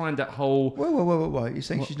I just find that whole... Whoa. You're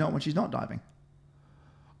saying she's not when she's not diving?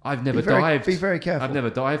 I've never Be very- dived. be very careful. I've never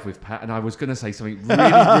dived with Pat, and I was going to say something really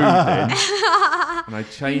rude then. And I you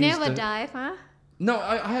changed never the- dive, huh? No,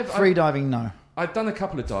 I have... Free diving, no. I've done a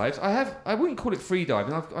couple of dives. I wouldn't call it free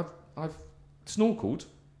diving. I've snorkeled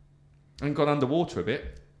and gone underwater a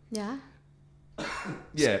bit. Yeah.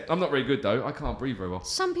 Yeah, I'm not very good though. I can't breathe very well.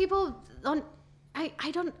 Some people don't.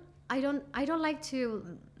 I don't like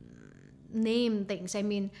to name things. I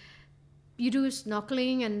mean, you do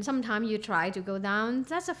snorkeling and sometimes you try to go down.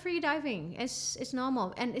 That's a free diving. It's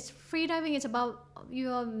normal, and it's free diving. It's about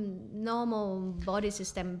your normal body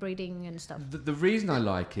system, breathing and stuff. The reason I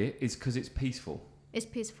like it is because it's peaceful. It's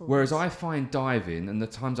peaceful. Whereas I find diving, and the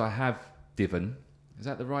times I have divin, is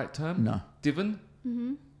that the right term? No. Divin?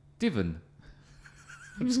 Mm-hmm. Divin.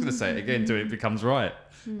 I'm just going to say it again until it becomes right.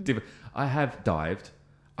 Divin. I have dived.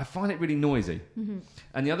 I find it really noisy. Mm-hmm.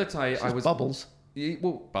 And the other day I was... Bubbles. Yeah,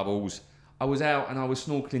 well, bubbles. I was out and I was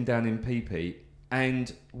snorkeling down in Phi,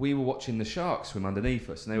 and we were watching the sharks swim underneath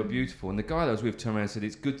us, and they were beautiful. And the guy that I was with turned around and said,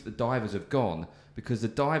 "It's good that the divers have gone because the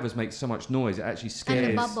divers make so much noise. It actually scares."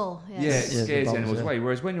 And the bubble. Yeah, Yes. it Yeah, the scares the bubbles, animals yeah. away.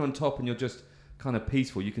 Whereas when you're on top and you're just kind of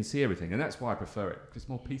peaceful. You can see everything, and that's why I prefer it. 'Cause it's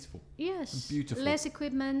more peaceful. Yes. And beautiful. Less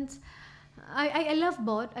equipment. I love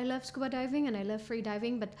both. I love scuba diving and I love free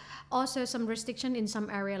diving, but also some restriction in some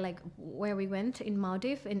area, like where we went in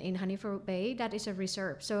Maldives in Honeyfruit Bay. That is a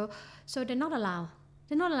reserve, so they're not allowed.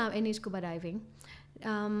 They're not allowed any scuba diving.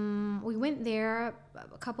 We went there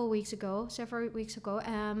a couple weeks ago, several weeks ago,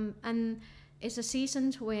 and it's a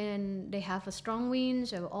season when they have a strong wind,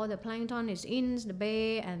 so all the plankton is in the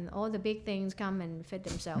bay, and all the big things come and feed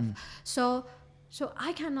themselves. So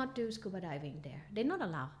I cannot do scuba diving there. They're not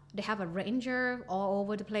allowed. They have a ranger all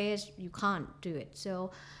over the place. You can't do it.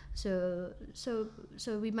 So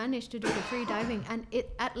we managed to do the free diving, and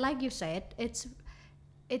like you said, it's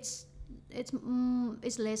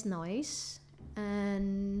less noise,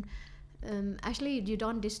 and actually you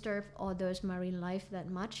don't disturb all those marine life that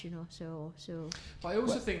much, So. But I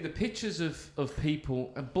also think the pictures of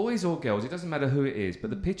people, boys or girls, it doesn't matter who it is, but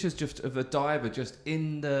the pictures just of a diver just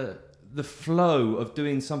in the flow of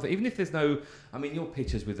doing something, even if there's no, I mean, your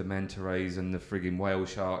pictures with the manta rays and the frigging whale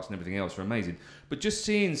sharks and everything else are amazing, but just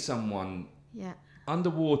seeing someone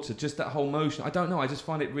underwater, just that whole motion, I don't know, I just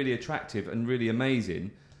find it really attractive and really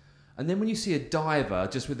amazing. And then when you see a diver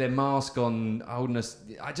just with their mask on, holding us,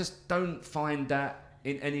 I just don't find that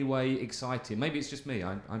in any way exciting. Maybe it's just me.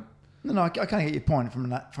 No, I kind of get your point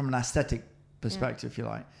from an aesthetic perspective, if you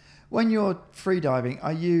like. When you're free diving,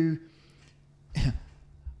 are you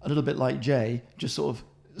a little bit like Jay, just sort of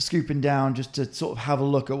scooping down just to sort of have a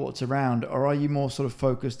look at what's around, or are you more sort of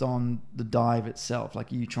focused on the dive itself?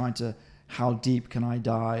 Like, are you trying to, how deep can I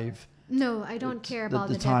dive? No, I don't care about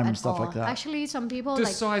the time depth and at stuff all. like that. Actually, some people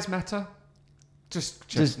Does size matter? Just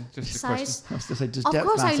a size. question. I was to say, does Of depth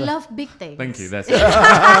course, matter? I love big things. Thank you. That's it.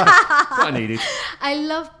 That's what I needed. I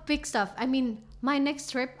love big stuff. I mean, my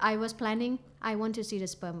next trip, I was planning, I want to see the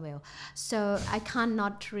sperm whale. So I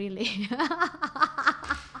cannot really.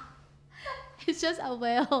 It's just a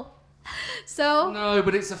whale. So No,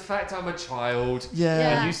 but it's a fact I'm a child.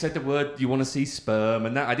 Yeah. And you said the word, you want to see sperm,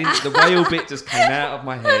 and that I didn't. The whale bit just came out of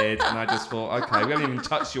my head, and I just thought, okay, we haven't even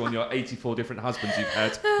touched you on your 84 different husbands you've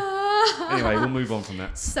had. Anyway, we'll move on from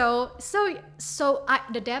that. So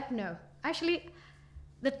the depth, no. Actually,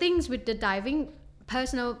 the things with the diving,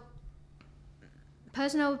 personal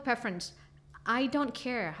preference. I don't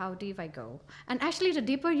care how deep I go. And actually, the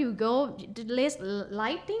deeper you go, the less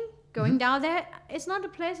lighting going down there. It's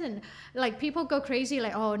not pleasant. Like, people go crazy,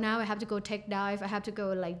 like, oh, now I have to go tech dive. I have to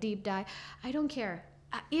go like deep dive. I don't care.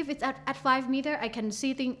 If it's at 5 meter, I can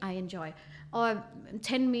see things I enjoy. Or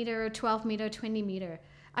 10 meter, 12 meter, 20 meter.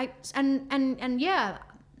 And yeah,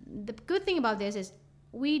 the good thing about this is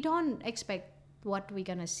we don't expect what we're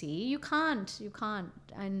gonna see. You can't.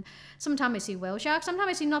 And sometimes I see whale sharks, sometimes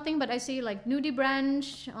I see nothing, but I see like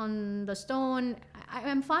nudibranch on the stone.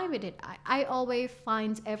 I'm fine with it. I always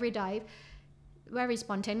find every dive very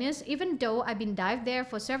spontaneous, even though I've been dived there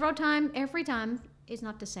for several times. Every time it's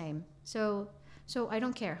not the same. So I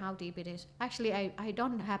don't care how deep it is. Actually, I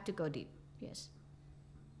don't have to go deep. Yes.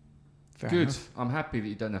 Fair Good. enough. I'm happy that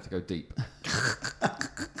you don't have to go deep.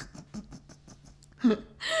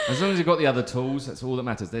 As long as you've got the other tools, that's all that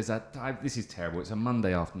matters. This is terrible. It's a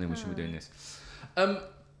Monday afternoon. We should be doing this.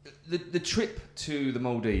 The trip to the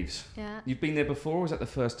Maldives. Yeah. You've been there before, or was that the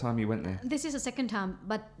first time you went there? This is the second time,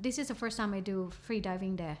 but this is the first time I do free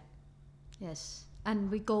diving there. Yes.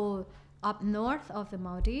 And we go up north of the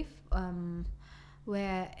Maldives,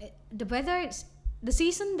 where the weather is, the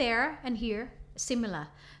season there and here similar.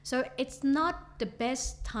 So it's not the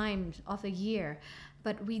best time of the year,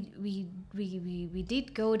 but we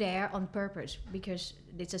did go there on purpose because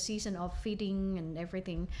it's a season of feeding and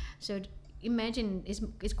everything. So imagine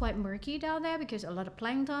it's quite murky down there because a lot of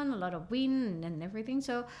plankton, a lot of wind and everything.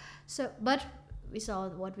 So but we saw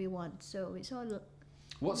what we want. So we saw.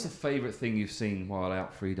 What's the favourite thing you've seen while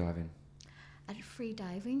out free diving? At free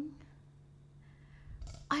diving.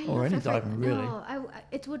 Or any diving, really. No,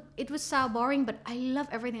 it would sound boring, but I love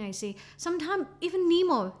everything I see. Sometimes even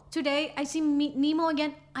Nemo. Today I see Nemo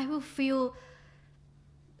again. I will feel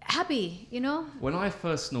happy, When I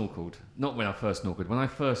first snorkeled, when I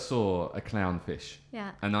first saw a clownfish.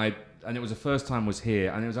 Yeah. And it was the first time was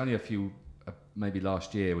here, and it was only a few, maybe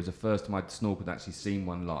last year, it was the first time I'd snorkeled and actually seen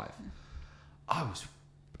one live.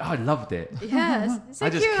 I loved it. Yes. I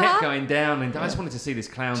just kept going down, and I just wanted to see this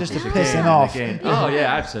clownfish Just to again piss him and off. again. Oh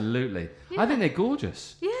yeah, absolutely. Yeah. I think they're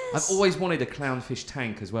gorgeous. Yes. I've always wanted a clownfish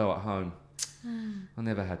tank as well at home. I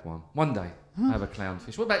never had one. One day I have a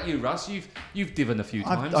clownfish. What about you, Russ? You've divin a few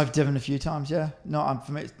times. I've divin a few times, yeah. No,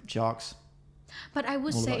 for me, it's sharks. But I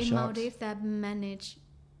would All say about in sharks. Maldives that managed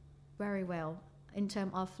very well in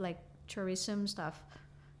terms of like tourism stuff.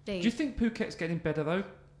 Do you think Phuket's getting better though?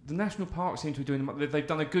 The national parks seem to be doing. They've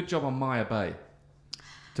done a good job on Maya Bay,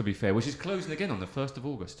 to be fair, which is closing again on the 1st of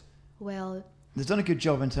August. Well, They've done a good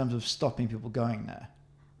job in terms of stopping people going there.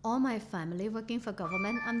 all my family working for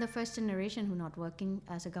government. I'm the first generation who not working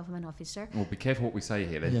as a government officer. Well, be careful what we say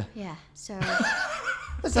here then. Yeah. Yeah. So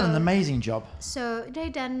They've done an amazing job. so they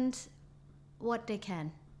done what they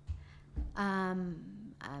can.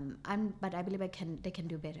 But I believe they can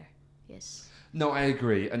do better. Yes. No, I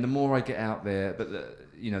agree. And the more I get out there, but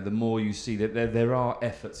the more you see that there are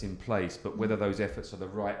efforts in place, but whether those efforts are the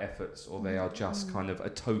right efforts or they are just kind of a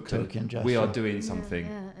token we are gesture. doing something.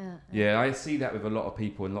 Yeah. Yeah, I see that with a lot of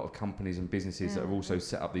people and a lot of companies and businesses that have also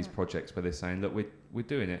set up these projects where they're saying, look, we're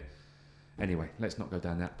doing it. Anyway, let's not go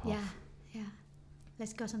down that path. Yeah.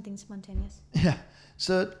 Let's go something spontaneous. Yeah.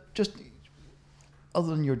 So just other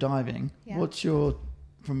than your diving, Yeah. what's your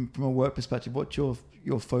from a work perspective? What's your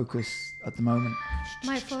focus at the moment?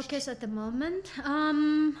 My focus at the moment,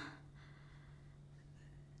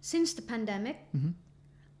 since the pandemic,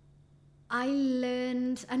 I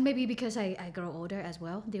learned, and maybe because I grow older as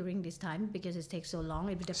well during this time, because it takes so long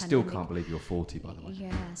with the Still pandemic. can't believe you're 40, by the way.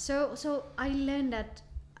 Yeah. So I learned that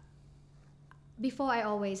before I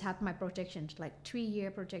always have my projections, like 3-year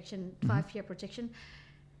projection, 5-year projection.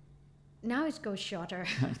 Now it goes shorter.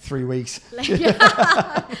 3 weeks.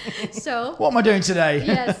 So What am I doing today?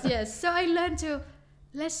 yes. So I learned to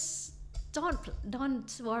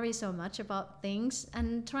don't worry so much about things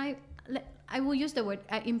and try. I will use the word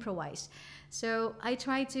improvise. So I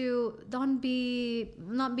try to not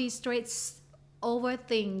be straight over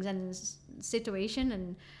things and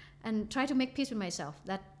situation and try to make peace with myself.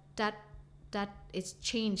 That it's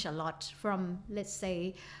changed a lot from, let's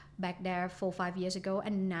say, back there 4-5 years ago,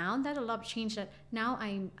 and now that a lot changed. That now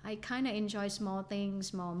I kind of enjoy small things,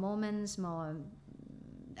 small moments, small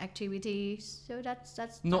activities. So that's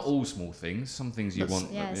Not all small things. Some things you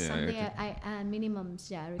want. yeah, yeah, something okay.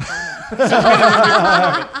 minimums, yeah, requirement.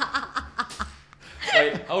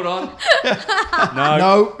 Wait, hold on. No.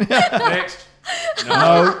 No. Next.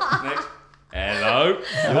 No. Next. Hello.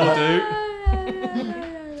 You'll do.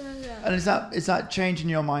 And is that changing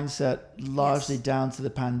your mindset largely down to the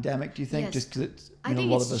pandemic? Do you think Yes. just because it's I think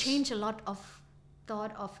a lot it's of us? changed a lot of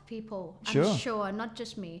thought of people. Sure. I'm sure, not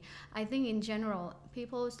just me. I think in general,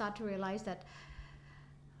 people start to realize that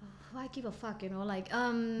why give a fuck,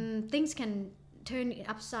 things can turn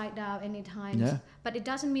upside down anytime. Yeah. But it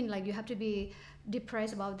doesn't mean like you have to be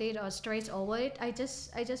depressed about it or stressed over it. I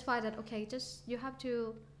just find that you have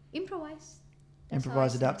to improvise. That's how I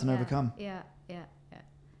Improvise, see adapt, it. and overcome. Yeah.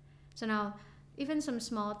 So now, even some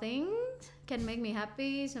small things can make me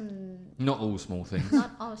happy. Some Not all small things.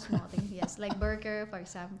 not all small things, yes. Like burger, for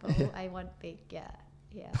example. I want big, yeah.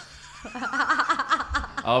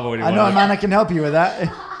 I've already I know a won. man that can help you with that.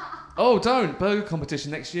 Oh, don't. Burger competition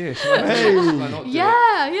next year. Shall I, Hey. shall I not do it?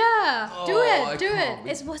 Yeah. Do Oh, I it, do can't it. be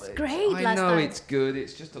It was bothered. great I last know time. it's good.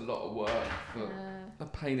 It's just a lot of work. But a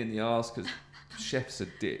pain in the ass because chefs are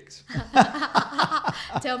dicks.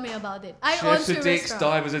 Tell me about it. I own Chefs are 2 dicks, restaurants.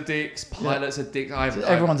 divers are dicks, pilots are dicks.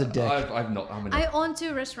 Everyone's a dick. I've not. I own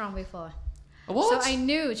 2 restaurants before. What? So I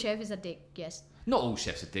knew chef is a dick, yes. Not all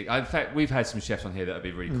chefs are dick. In fact, we've had some chefs on here that would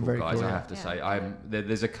be really cool Very guys. cool, I yeah. have to say,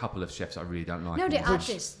 there's a couple of chefs I really don't like. No, they're anymore.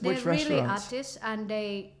 artists. They're which really restaurants? artists, and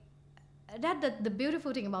the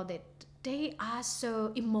beautiful thing about it, they are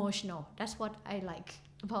so emotional. That's what I like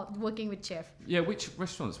about working with chef. Yeah, which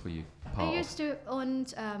restaurants were you part I of? used to own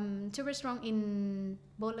 2 restaurants in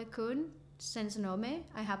Bolakun, Saint-Sonome.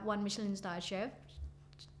 I have 1 Michelin star chef.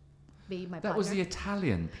 Be my That was the partner.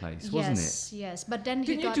 Italian place, wasn't Yes. But then it?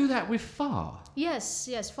 Didn't you do that with Far? Yes.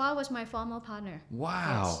 Far was my former partner.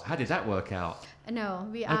 Wow. Yes. How did that work out? No,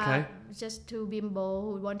 we Okay. are just 2 bimbo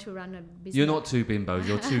who want to run a business. You're not 2 bimbos.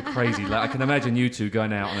 You're 2 crazy. Like, I can imagine you 2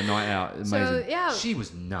 going out on a night out. Amazing. So, yeah. She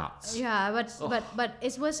was nuts. Yeah, Oh. but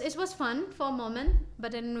it was fun for a moment.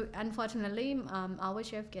 But then unfortunately, our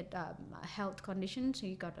chef get a health conditions.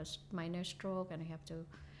 He got a minor stroke, and he have to.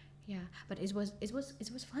 Yeah, but it was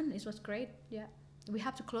fun. It was great. Yeah, we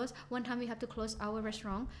have to close. One time we have to close our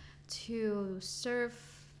restaurant to serve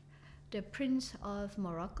the Prince of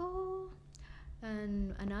Morocco,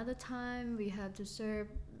 and another time we had to serve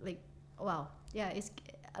it's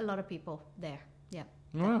a lot of people there. Yeah.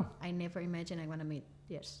 Wow. I never imagined I'm gonna meet.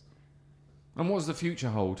 Yes. And what does the future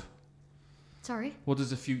hold? Sorry. What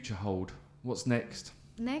does the future hold? What's next?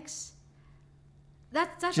 Next.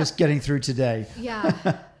 That's Just getting through today.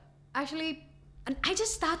 yeah. Actually, and I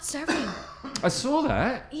just started surfing. I saw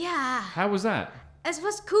that. Yeah. How was that? It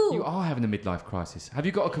was cool. You are having a midlife crisis. Have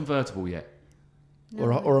you got a convertible yet?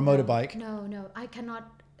 Or a motorbike. No, I cannot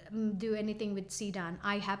do anything with sedan.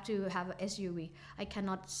 I have to have a SUV. I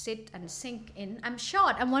cannot sit and sink in. I'm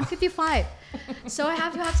short. I'm 155, so I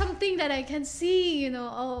have to have something that I can see,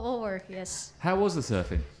 all over. Yes. How was the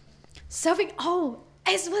surfing? Surfing. Oh,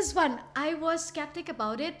 it was fun. I was skeptic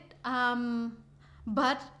about it,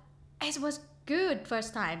 but it was good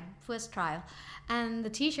first trial, and the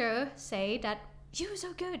teacher said that you're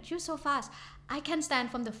so good, you're so fast. I can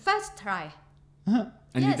stand from the first try. And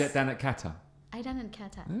you Yes. get down at Qatar. I done in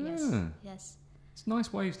Qatar. Ah. Yes. It's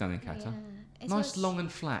nice waves down in Qatar. Yeah. It Nice, was- long and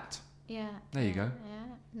flat. Yeah. There you go.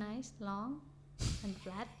 Yeah. Nice, long, and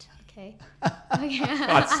flat. Okay. Okay.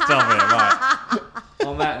 Stop it, right.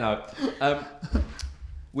 On that note,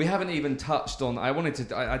 we haven't even touched on.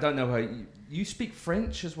 I don't know how you speak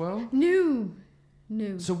French as well. No.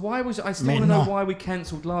 So why was I still Mais want to know non. why we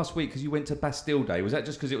cancelled last week? Because you went to Bastille Day. Was that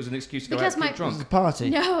just because it was an excuse to go Because out and get It was a drunk? party.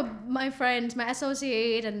 No, my friends, my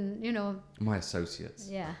associate, and My associates.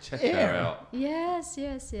 yeah. Check Yeah. her out. Yes.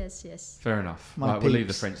 Fair enough. My Right, we'll leave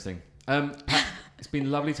the peeps. French thing. Pat, it's been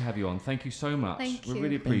lovely to have you on. Thank you so much. Thank We you.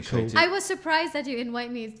 really Been appreciate cool. it. I was surprised that you invite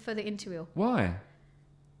me for the interview. Why?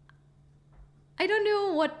 I don't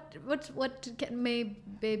know what can may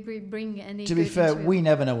bring any. To be good fair, interview. we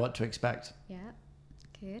never know what to expect. Yeah.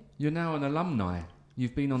 Good. You're now an alumni.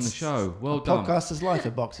 You've been on the show. Well A done. Podcaster's life,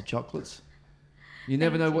 a box of chocolates. You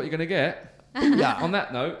never know Thank what you're going to get. Yeah. On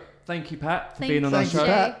that note, thank you, Pat, for Thank being on you, our Thank you, show.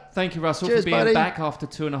 Jay. Pat. Thank you, Russell, Cheers, for being buddy. back after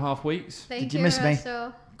 2.5 weeks. Thank Did you miss me?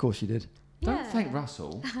 Russell. Of course you did. Don't Yeah. thank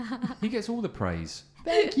Russell. He gets all the praise.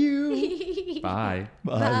 Thank you. Bye.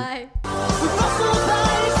 Bye.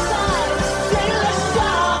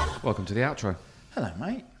 Welcome to the outro. Hello,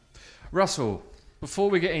 mate. Russell, before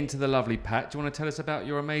we get into the lovely Pat, do you want to tell us about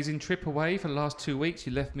your amazing trip away for the last 2 weeks?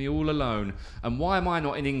 You left me all alone. And why am I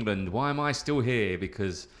not in England? Why am I still here?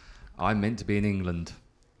 Because I'm meant to be in England.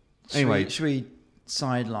 Anyway, should we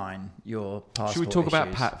sideline your passport should we talk about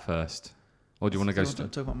issues? Pat first? Or do you want to go...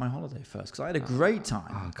 Talk about my holiday first, because I had a great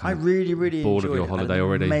time. I'm I really, really bored of enjoyed your it. I had holiday an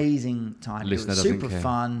already. Amazing time. Listener it was doesn't super care.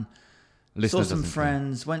 fun. Listener saw some doesn't care.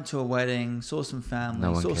 friends. Went to a wedding. Saw some family.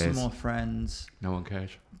 No one saw some cares. more friends. No one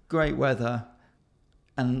cares. Great weather,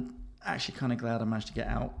 and actually kind of glad I managed to get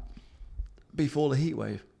out before the heat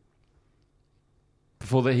wave.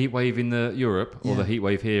 Before the heat wave in the Europe or Yeah. the heat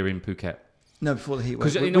wave here in Phuket? No, before the heat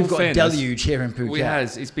 'Cause wave. in We've all got fairness, a deluge here in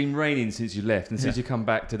Phuket. It's been raining since you left, and since Yeah. you come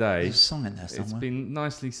back today, There's a song in there it's somewhere. been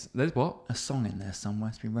nicely... There's what? A song in there somewhere.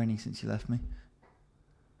 It's been raining since you left me.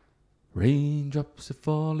 Raindrops are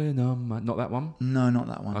falling on my... Not that one? No, not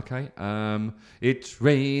that one. Okay. It's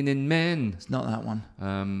raining men. It's not that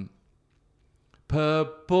one.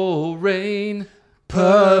 Purple rain.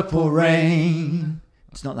 Purple rain.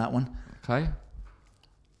 It's not that one. Okay.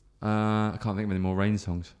 I can't think of any more rain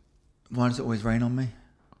songs. Why does it always rain on me?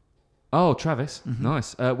 Oh, Travis. Mm-hmm.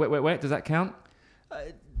 Nice. Wet, wet, wet. Does that count?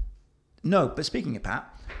 No, but speaking of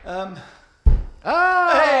Pat,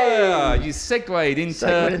 Ah, you segued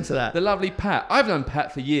Segued into that. the lovely Pat. I've known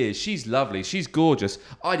Pat for years. She's lovely. She's gorgeous.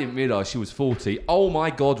 I didn't realise she was 40. Oh my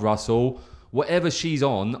God, Russell. Whatever she's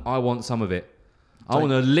on, I want some of it. I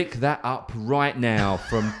want to lick that up right now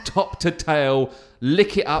from top to tail.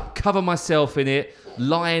 Lick it up, cover myself in it,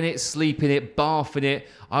 lie in it, sleep in it, bath in it.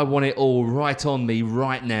 I want it all right on me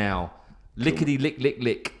right now. Lickety lick, lick,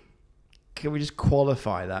 lick. can we just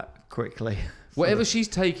qualify that quickly? Whatever she's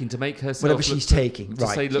taking to make herself Whatever look, she's taking, to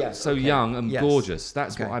right. say look yes, so okay. young and Yes. gorgeous.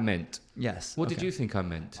 That's Okay. what I meant. Yes. What did okay. you think I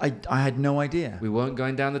meant? I had no idea. We weren't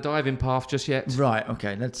going down the diving path just yet. Right.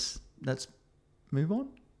 Okay. Let's move on.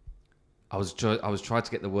 I was trying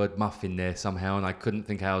to get the word muff in there somehow, and I couldn't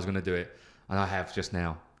think how I was going to do it, and I have just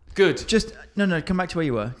now. Good. Just no. Come back to where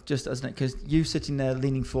you were. Just as because you sitting there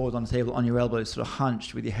leaning forward on the table on your elbows, sort of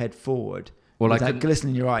hunched with your head forward. Well, with I that couldn't- glisten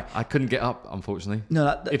in your eye. I couldn't get up, unfortunately.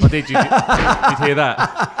 No, If I did, you'd hear that.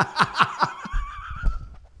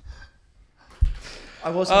 I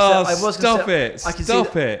was. Oh, I was stop gonna say, it! I can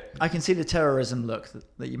Stop see it! I can see the terrorism look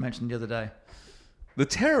that you mentioned the other day. The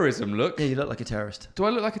terrorism look. Yeah, you look like a terrorist. Do I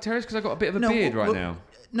look like a terrorist because I got a bit of a beard right now?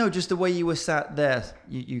 No, just the way you were sat there,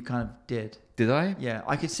 you kind of did. Did I? Yeah,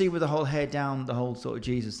 I could see with the whole hair down, the whole sort of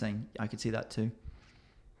Jesus thing. I could see that too.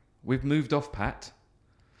 We've moved off Pat.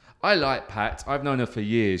 I like Pat. I've known her for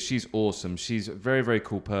years. She's awesome. She's a very, very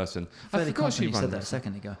cool person. Fairly confident you said runs that a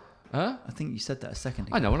second ago. Huh? I think you said that a second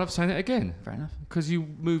ago. I know, and I'm saying it again. Fair enough. Because you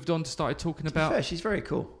moved on to start talking about... Fair, she's very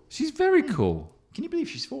cool. She's very cool. Can you believe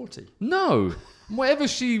she's 40? No. Whatever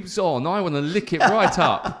she's on, I want to lick it right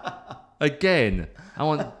up. Again. I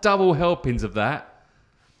want double helpings of that.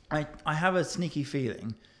 I have a sneaky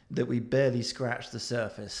feeling that we barely scratched the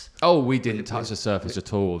surface. Oh, we didn't touch the surface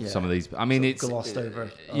at all of yeah. some of these. I mean, Sort of it's... glossed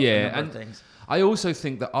over a yeah, number of and things. I also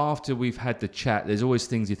think that after we've had the chat, there's always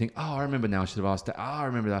things you think, oh, I remember now, I should have asked that. Oh, I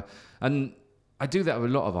remember that. And I do that with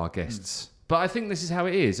a lot of our guests. But I think this is how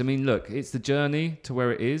it is. I mean, look, it's the journey to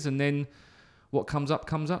where it is, and then what comes up,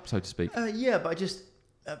 so to speak. Yeah, but I just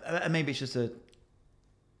maybe it's just a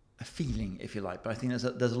feeling, if you like. But I think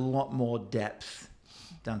there's a lot more depth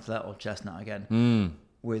down to that old chestnut again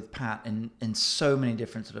with Pat in so many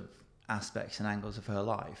different sort of aspects and angles of her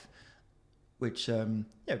life, which would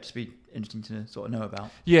just be interesting to sort of know about.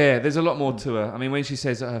 Yeah, there's a lot more to her. I mean, when she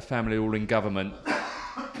says that her family are all in government,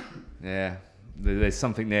 yeah, there's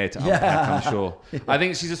something there to unpack, I'm sure. Yeah. I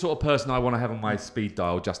think she's the sort of person I want to have on my speed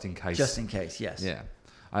dial just in case. Just in case, yes. Yeah.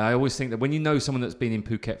 I always think that when you know someone that's been in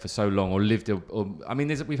Phuket for so long or lived, I mean,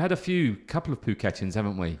 we've had couple of Phuketians,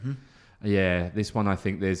 haven't we? Mm-hmm. Yeah, this one I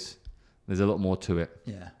think there's a lot more to it.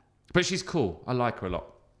 Yeah. But she's cool. I like her a lot.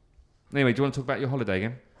 Anyway, do you want to talk about your holiday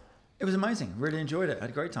again? It was amazing. Really enjoyed it. I had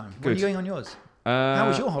a great time. Good. When are you going on yours? How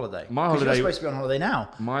was your holiday? My holiday. You're supposed to be on holiday now.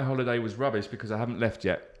 My holiday was rubbish because I haven't left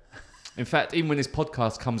yet. In fact, even when this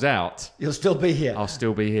podcast comes out, you'll still be here. I'll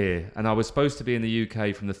still be here. And I was supposed to be in the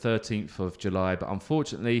UK from the 13th of July, but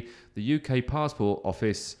unfortunately, the UK passport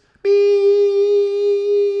office... Beep.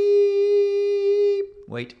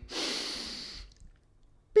 Wait.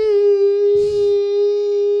 Beep.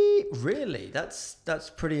 Really? That's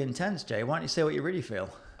pretty intense, Jay. Why don't you say what you really feel?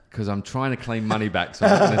 Because I'm trying to claim money back, so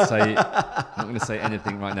I'm not going to say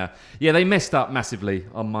anything right now. Yeah, they messed up massively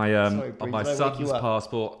on my son's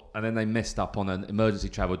passport, and then they messed up on an emergency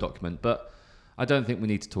travel document. But I don't think we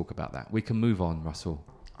need to talk about that. We can move on, Russell.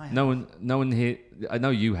 No one here. I know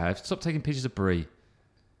you have. Stop taking pictures of Brie.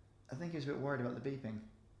 I think he was a bit worried about the beeping.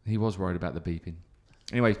 He was worried about the beeping.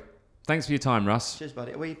 Anyway, thanks for your time, Russ. Cheers,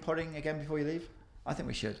 buddy. Are we potting again before you leave? I think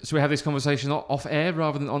we should. Should we have this conversation off air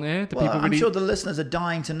rather than on air? I'm sure the listeners are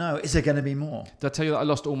dying to know. Is there going to be more? Did I tell you that I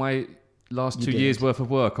lost all my last 2 years worth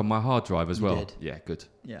of work on my hard drive as well? Did. Yeah, good.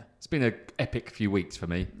 Yeah. It's been an epic few weeks for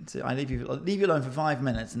me. So I leave you alone for 5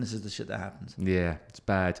 minutes, and this is the shit that happens. Yeah, it's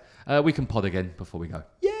bad. We can pod again before we go.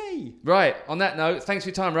 Yay! Right, on that note, thanks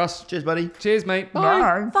for your time, Russ. Cheers, buddy. Cheers, mate.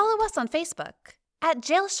 Bye. Follow us on Facebook at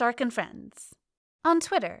Jail Shark and Friends. On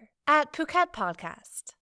Twitter at Phuket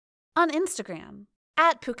Podcast. On Instagram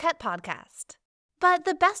at Phuket Podcast. But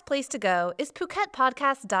the best place to go is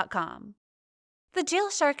PhuketPodcast.com. The Jail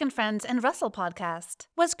Shark and Friends and Russell podcast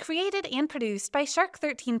was created and produced by Shark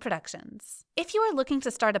 13 Productions. If you are looking to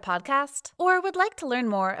start a podcast or would like to learn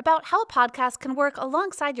more about how a podcast can work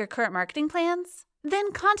alongside your current marketing plans,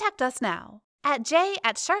 then contact us now at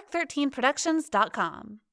j@shark13productions.com.